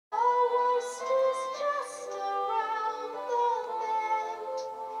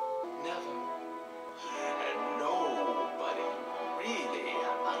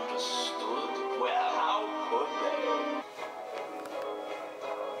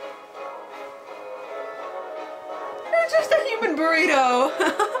just a human burrito.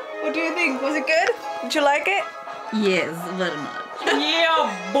 What do you think? Was it good? Did you like it? Yes, very much. Yeah,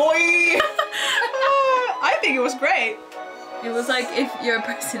 boy! I think it was great. It was like if your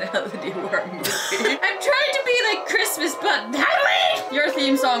personality were a movie. I'm trying to be like Christmas, but Halloween! Your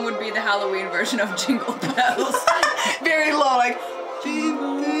theme song would be the Halloween version of Jingle Bells. Very low, like...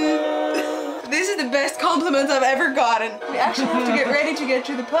 This is the best compliment I've ever gotten. We actually have to get ready to get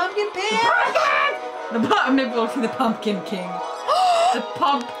to the pumpkin patch. I'm gonna go to the Pumpkin King. The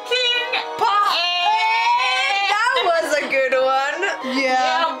Pumpkin! That was a good one.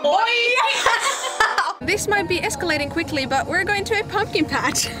 Yeah, boy! This might be escalating quickly, but we're going to a pumpkin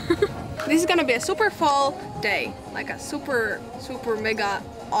patch. This is gonna be a super fall day. Like a super mega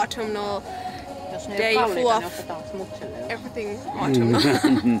autumnal day full of everything autumnal.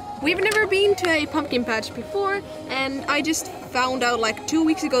 We've never been to a pumpkin patch before, and I just found out like 2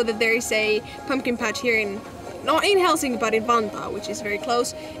 weeks ago that there is a pumpkin patch here not in Helsinki but in Vantaa, which is very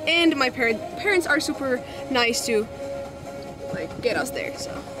close. And my parents are super nice to like get us there,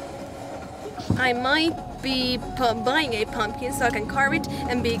 so. I might be buying a pumpkin so I can carve it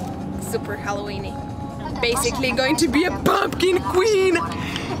and be super Halloweeny. Basically going to be a pumpkin queen!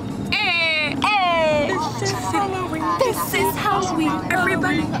 This is Halloween! This is Halloween!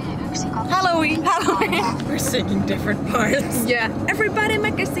 Everybody! Halloween! Halloween! We're singing different parts. Yeah. Everybody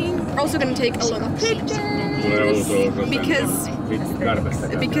make a scene. We're also gonna take a lot of pictures because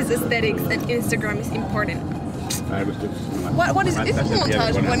aesthetics and Instagram is important. What is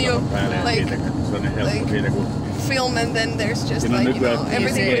montage when you like film and then there's just like, you know,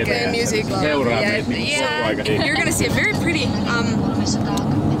 everything with the music. Yeah, you're gonna see a very pretty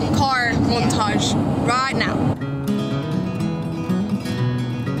car montage right now.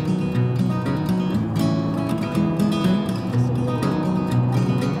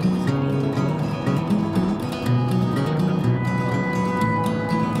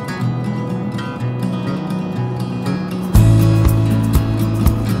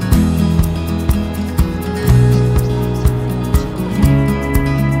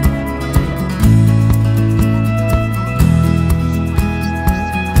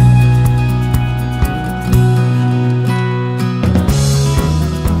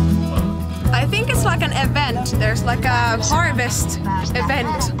 There's like a harvest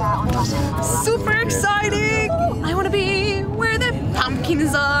event. Super exciting! I want to be where the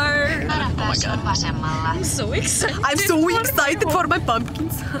pumpkins are. Oh my god. I'm so excited. I'm so excited for my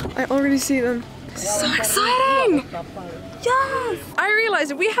pumpkins. I already see them. This is so exciting! Yes! I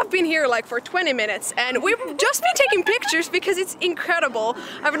realized we have been here like for 20 minutes and we've just been taking pictures because it's incredible.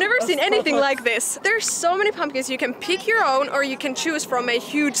 I've never seen anything like this. There's so many pumpkins. You can pick your own or you can choose from a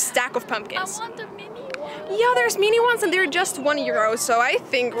huge stack of pumpkins. I want the mini one. Yeah, there's mini ones and they're just €1, so I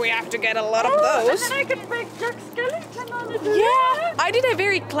think we have to get a lot of those. And then I can make Jack Skellington on it. Yeah! I did a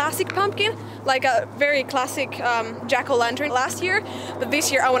very classic pumpkin, like a very classic jack-o'-lantern last year, but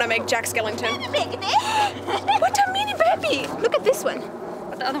this year I want to make Jack Skellington. What a mini baby! Look at this one.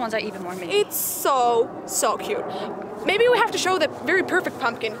 But the other ones are even more mini. It's so cute. Maybe we have to show the very perfect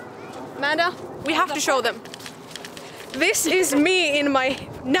pumpkin. Amanda, we have to show them. This is me in my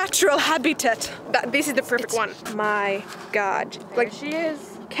natural habitat. This is the perfect one. My god. Like, she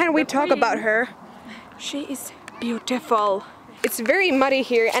is. Can we talk about her? She is beautiful. It's very muddy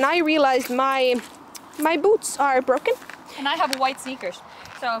here and I realized my boots are broken. And I have white sneakers.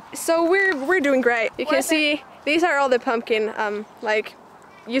 So we're doing great. You can see these are all the pumpkin like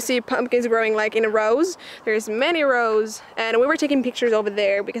you see pumpkins growing like in rows. There's many rows and we were taking pictures over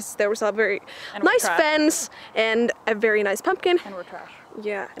there because there was a very nice fence and a very nice pumpkin. And we're trash.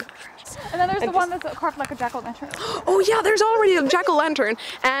 Yeah, and we're trash. And then there's the one that's carved like a jack-o'-lantern. Oh yeah, there's already a jack-o'-lantern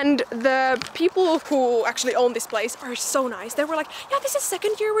and the people who actually own this place are so nice. They were like, yeah, this is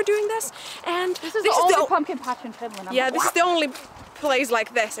second year we're doing this and this is the only pumpkin patch in Finland. Yeah, this is the only place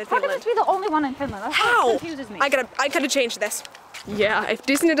like this in Finland. How can this be the only one in Finland? That confuses me. I gotta change this. Yeah, if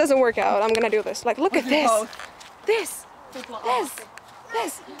Disney doesn't work out, I'm gonna do this. Like, look at this. This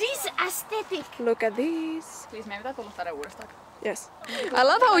aesthetic. Look at these. Please, maybe that's almost that worst. Yes. I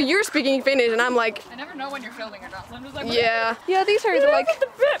love how you're speaking Finnish and I'm like... I never know when you're filming or not, so I'm just like... Yeah. Yeah, these are like...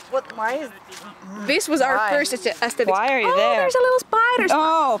 What? Why is... This was our first aesthetic. Why are you there? Oh, there's a little spider.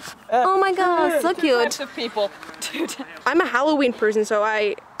 Oh my god, so cute. Types of people. Dude. I'm a Halloween person, so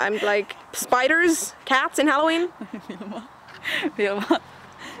I'm like spiders, cats in Halloween. Vilma.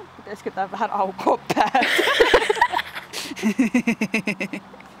 Pitäisikö tää vähän aukoa päätä?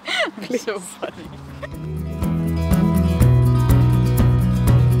 So funny.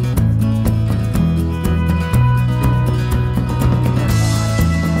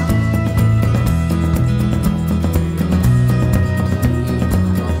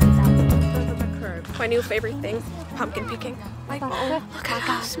 favorite thing, pumpkin picking. Like, look at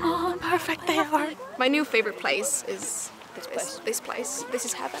how small and perfect they are. My new favorite place is this place. This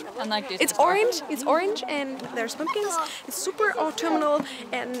is heaven. Unlike this. It's orange and there's pumpkins. It's super autumnal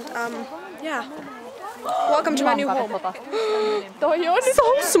and yeah. Welcome to my new home.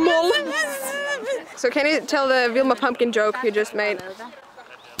 So small. So can you tell the Vilma pumpkin joke you just made?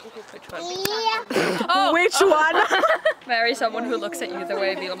 Oh, which one? Marry someone who looks at you the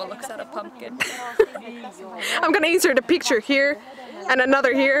way Vilma looks at a pumpkin. I'm gonna insert a picture here and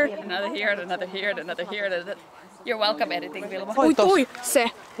another here. Another here and another here and another here. And you're welcome editing, Vilma. Oi,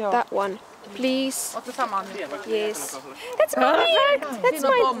 se, that one. Please. Yes. That's perfect. That's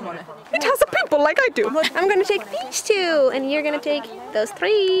mine. It has a pimple like I do. I'm gonna take these two, and you're gonna take those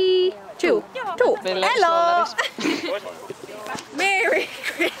three. Two. Hello. Merry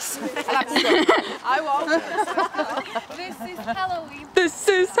Christmas. I won't. This is Halloween. This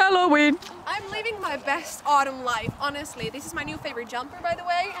is Halloween. I'm living my best autumn life, honestly. This is my new favorite jumper, by the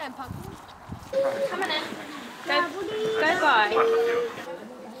way, and pumpkin. Come on in. Goodbye.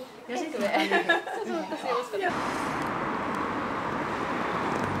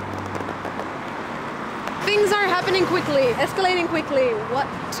 Things are happening quickly, escalating quickly. What?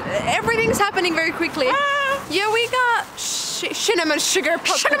 Everything's happening very quickly. Yeah, we got cinnamon sugar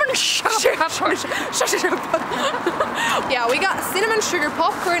popcorn. Yeah, we got cinnamon sugar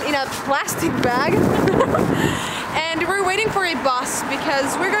popcorn in a plastic bag. And we're waiting for a bus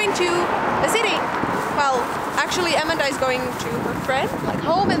because we're going to the city. Well, actually Amanda is going to her friend, like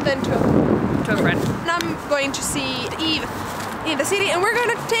home, and then to a friend. And I'm going to see Eve in the city and we're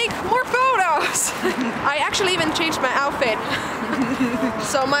gonna take more photos. I actually even changed my outfit.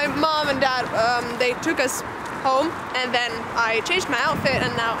 So my mom and dad, they took us home and then I changed my outfit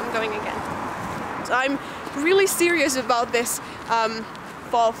and now I'm going again. So I'm really serious about this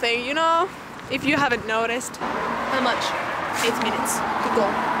fall thing, you know? If you haven't noticed. How much? 8 minutes to go.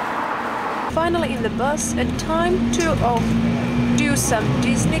 Finally in the bus and time to do some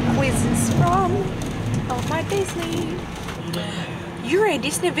Disney quizzes from my Disney. You're a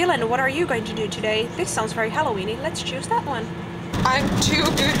Disney villain, what are you going to do today? This sounds very Halloweeny, let's choose that one. I'm too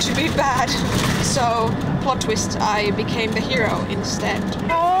good to be bad, so plot twist, I became the hero instead.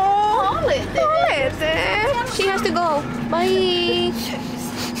 Oh, she has to go. Bye.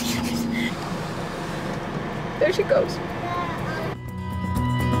 There she goes.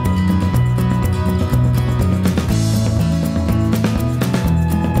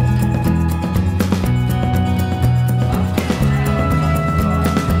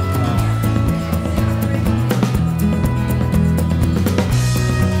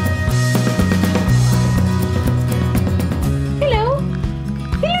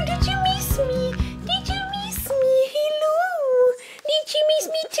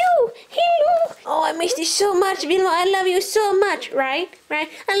 So much, Vilma. I love you so much, right? I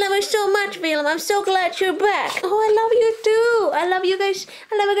love you so much, Vilma. I'm so glad you're back. Oh, I love you too. I love you guys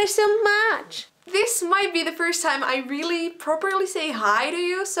so much. This might be the first time I really properly say hi to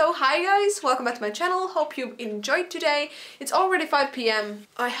you. So hi guys, welcome back to my channel. Hope you enjoyed today. It's already 5 p.m.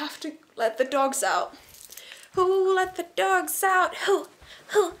 I have to let the dogs out. Who let the dogs out? Who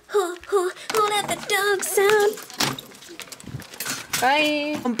let the dogs out?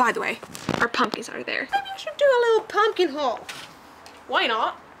 Bye. By the way, our pumpkins are there. Maybe I should do a little pumpkin haul. Why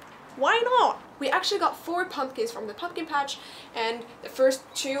not? Why not? We actually got 4 pumpkins from the pumpkin patch, and the first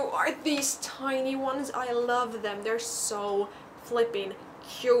 2 are these tiny ones. I love them. They're so flipping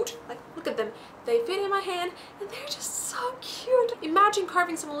cute. Like, look at them. They fit in my hand, and they're just so cute. Imagine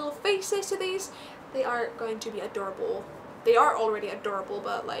carving some little faces to these. They are going to be adorable. They are already adorable,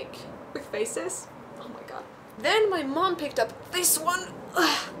 but like with faces. Oh my god. Then my mom picked up this one.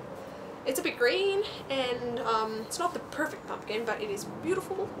 Ugh. It's a bit green and it's not the perfect pumpkin, but it is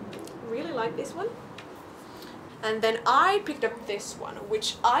beautiful. Really like this one. And then I picked up this one,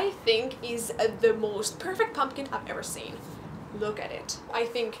 which I think is the most perfect pumpkin I've ever seen. Look at it. I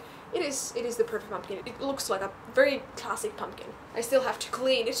think it is the perfect pumpkin. It looks like a very classic pumpkin. I still have to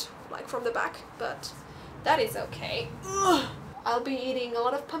clean it, like from the back, but that is okay. Ugh. I'll be eating a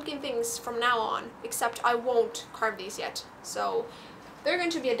lot of pumpkin things from now on, except I won't carve these yet. So they're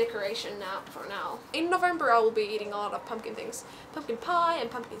going to be a decoration now for now. In November I will be eating a lot of pumpkin things. Pumpkin pie and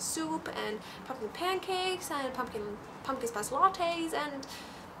pumpkin soup and pumpkin pancakes and pumpkin spice lattes and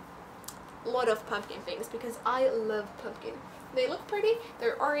a lot of pumpkin things because I love pumpkin. They look pretty,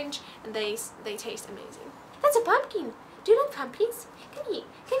 they're orange, and they taste amazing. That's a pumpkin! Do you like pumpkins? Come here,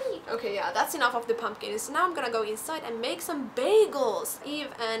 come here. Okay, yeah, that's enough of the pumpkins. Now I'm gonna go inside and make some bagels.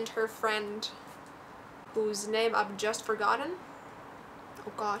 Eve and her friend, whose name I've just forgotten.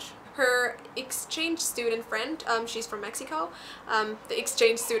 oh gosh, her exchange student friend, she's from Mexico. The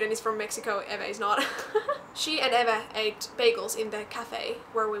exchange student is from Mexico, Eva is not. She and Eva ate bagels in the cafe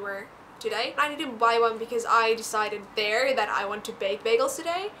where we were today. I didn't buy one because I decided there that I want to bake bagels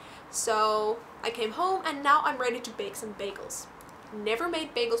today. So I came home and now I'm ready to bake some bagels. Never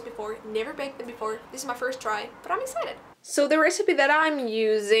made bagels before, never baked them before. This is my first try, but I'm excited. So the recipe that I'm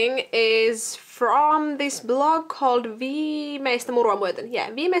using is from this blog called Viimeistä murua myöten. Yeah,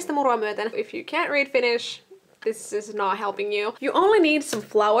 Viimeistä murua myöten. If you can't read Finnish, this is not helping you. You only need some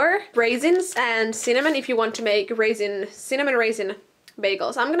flour, raisins, and cinnamon if you want to make cinnamon raisin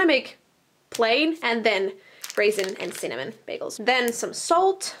bagels. I'm gonna make plain and then raisin and cinnamon bagels. Then some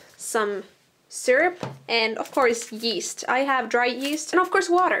salt, some syrup, and of course yeast. I have dry yeast and of course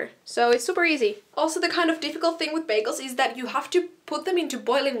water, so it's super easy. Also, the kind of difficult thing with bagels is that you have to put them into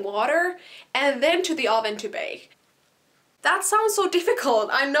boiling water and then to the oven to bake. That sounds so difficult.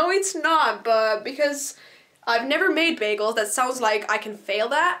 I know it's not, but because I've never made bagels, that sounds like I can fail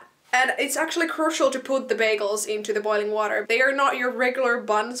that. And it's actually crucial to put the bagels into the boiling water. They are not your regular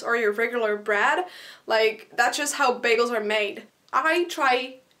buns or your regular bread. Like, that's just how bagels are made. I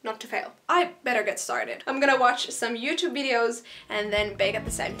try not to fail. I better get started. I'm gonna watch some YouTube videos and then bake at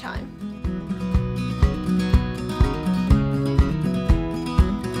the same time.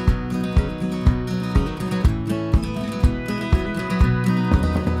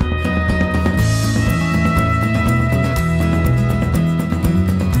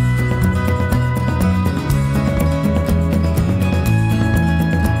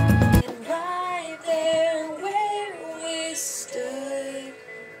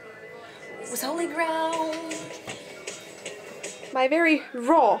 My very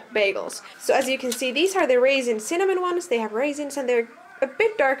raw bagels. So as you can see, these are the raisin cinnamon ones. They have raisins and they're a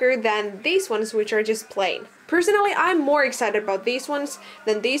bit darker than these ones, which are just plain. Personally, I'm more excited about these ones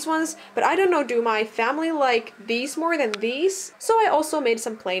than these ones, but I don't know, do my family like these more than these? So I also made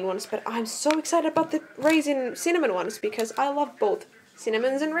some plain ones, but I'm so excited about the raisin cinnamon ones because I love both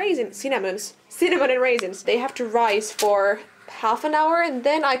cinnamon and raisins. They have to rise for half an hour and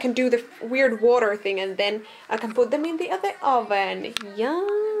then I can do the weird water thing and then I can put them in the other oven.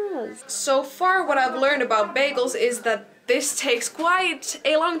 Yes! So far what I've learned about bagels is that this takes quite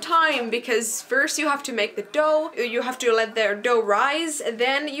a long time because first you have to make the dough, you have to let their dough rise,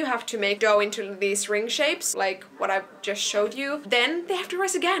 then you have to make dough into these ring shapes like what I've just showed you. Then they have to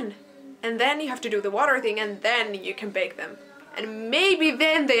rise again. And then you have to do the water thing and then you can bake them. And maybe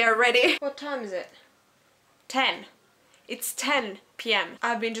then they are ready. What time is it? 10. It's 10 p.m.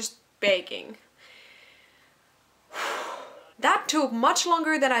 I've been just baking. That took much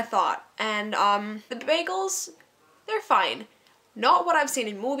longer than I thought. And the bagels, they're fine. Not what I've seen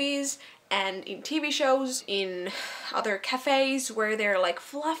in movies and in TV shows, in other cafes where they're like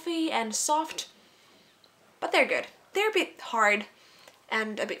fluffy and soft. But they're good. They're a bit hard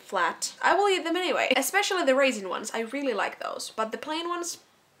and a bit flat. I will eat them anyway. Especially the raisin ones. I really like those. But the plain ones,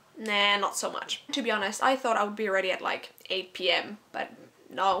 nah, not so much. To be honest, I thought I would be ready at like 8 p.m. but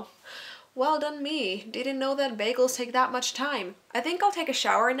no. Well done me. Didn't know that bagels take that much time. I think I'll take a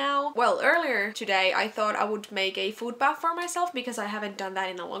shower now. Well, earlier today I thought I would make a food bath for myself because I haven't done that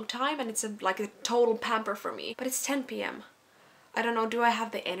in a long time and it's like a total pamper for me. But it's 10 p.m. I don't know, do I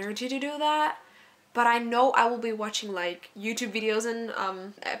have the energy to do that? But I know I will be watching like YouTube videos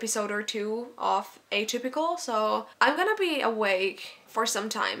and episode or two of Atypical, so I'm gonna be awake for some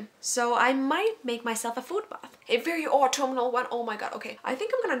time. So I might make myself a food bath. A very autumnal one. Oh my god, okay. I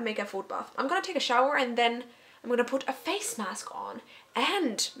think I'm gonna make a food bath. I'm gonna take a shower and then I'm gonna put a face mask on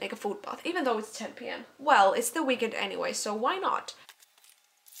and make a food bath, even though it's 10 p.m. Well, it's the weekend anyway, so why not?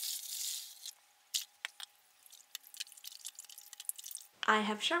 I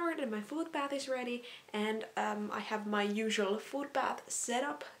have showered and my food bath is ready and I have my usual food bath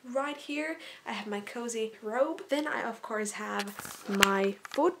setup right here. I have my cozy robe. Then I of course have my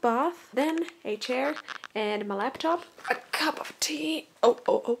food bath, then a chair and my laptop, a cup of tea.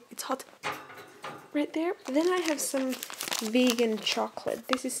 Oh, it's hot. Right there. Then I have some vegan chocolate.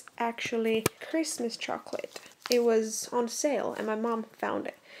 This is actually Christmas chocolate. It was on sale and my mom found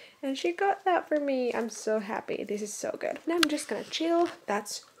it. And she got that for me. I'm so happy. This is so good. Now I'm just gonna chill.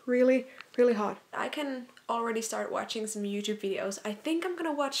 That's really, really hot. I can already start watching some YouTube videos. I think I'm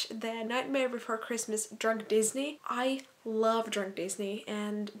gonna watch the Nightmare Before Christmas Drunk Disney. I love Drunk Disney,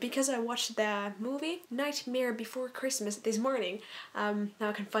 and because I watched the movie Nightmare Before Christmas this morning, now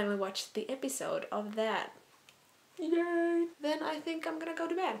I can finally watch the episode of that. Yay! Then I think I'm gonna go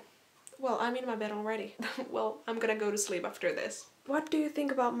to bed. Well, I'm in my bed already. Well, I'm gonna go to sleep after this. What do you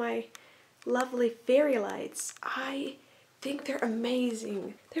think about my lovely fairy lights? I think they're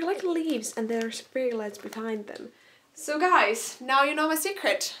amazing. They're like leaves and there's fairy lights behind them. So guys, now you know my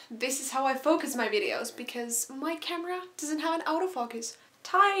secret. This is how I focus my videos because my camera doesn't have an autofocus.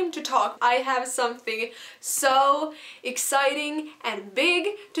 Time to talk. I have something so exciting and big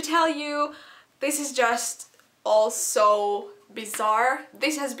to tell you. This is just all so bizarre.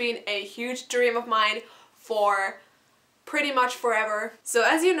 This has been a huge dream of mine for pretty much forever. So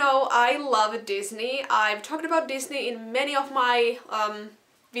as you know, I love Disney. I've talked about Disney in many of my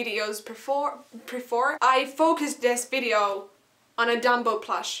videos before. I focused this video on a Dumbo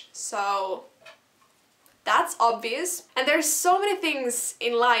plush, so that's obvious. And there's so many things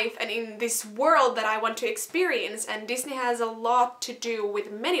in life and in this world that I want to experience, and Disney has a lot to do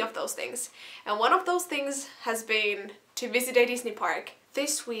with many of those things. And one of those things has been to visit a Disney park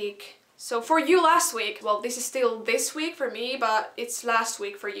this week. So for you last week, well, this is still this week for me, but it's last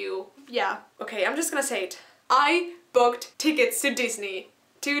week for you. Yeah, okay, I'm just gonna say it. I booked tickets to Disney,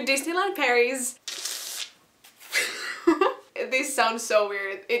 to Disneyland Paris. This sounds so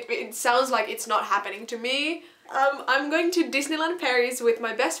weird. It sounds like it's not happening to me. I'm going to Disneyland Paris with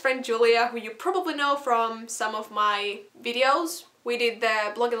my best friend Julia, who you probably know from some of my videos. We did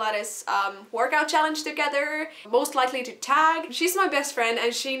the Blogilates workout challenge together, most likely to tag. She's my best friend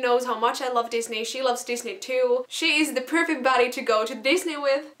and she knows how much I love Disney. She loves Disney too. She is the perfect buddy to go to Disney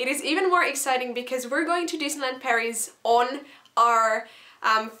with. It is even more exciting because we're going to Disneyland Paris on our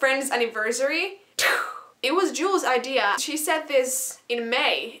friend's anniversary. It was Jules' idea. She said this in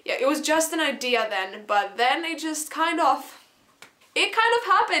May. Yeah, it was just an idea then, but then it just kind of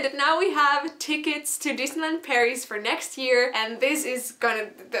happened, and now we have tickets to Disneyland Paris for next year, and this is gonna...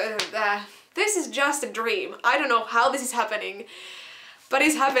 this is just a dream. I don't know how this is happening, but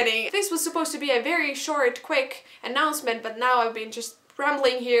it's happening. This was supposed to be a very short, quick announcement, but now I've been just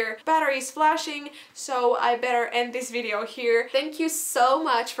rambling here. Battery is flashing, so I better end this video here. Thank you so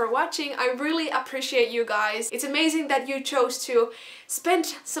much for watching. I really appreciate you guys. It's amazing that you chose to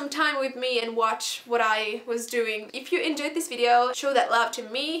spend some time with me and watch what I was doing. If you enjoyed this video, show that love to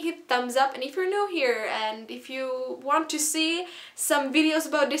me, hit thumbs up, and if you're new here and if you want to see some videos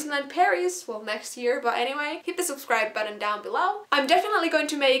about Disneyland Paris, well, next year, but anyway, hit the subscribe button down below. I'm definitely going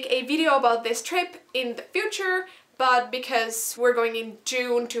to make a video about this trip in the future, but because we're going in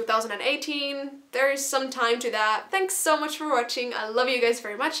June 2018, there is some time to that. Thanks so much for watching. I love you guys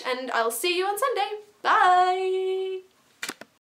very much, and I'll see you on Sunday. Bye!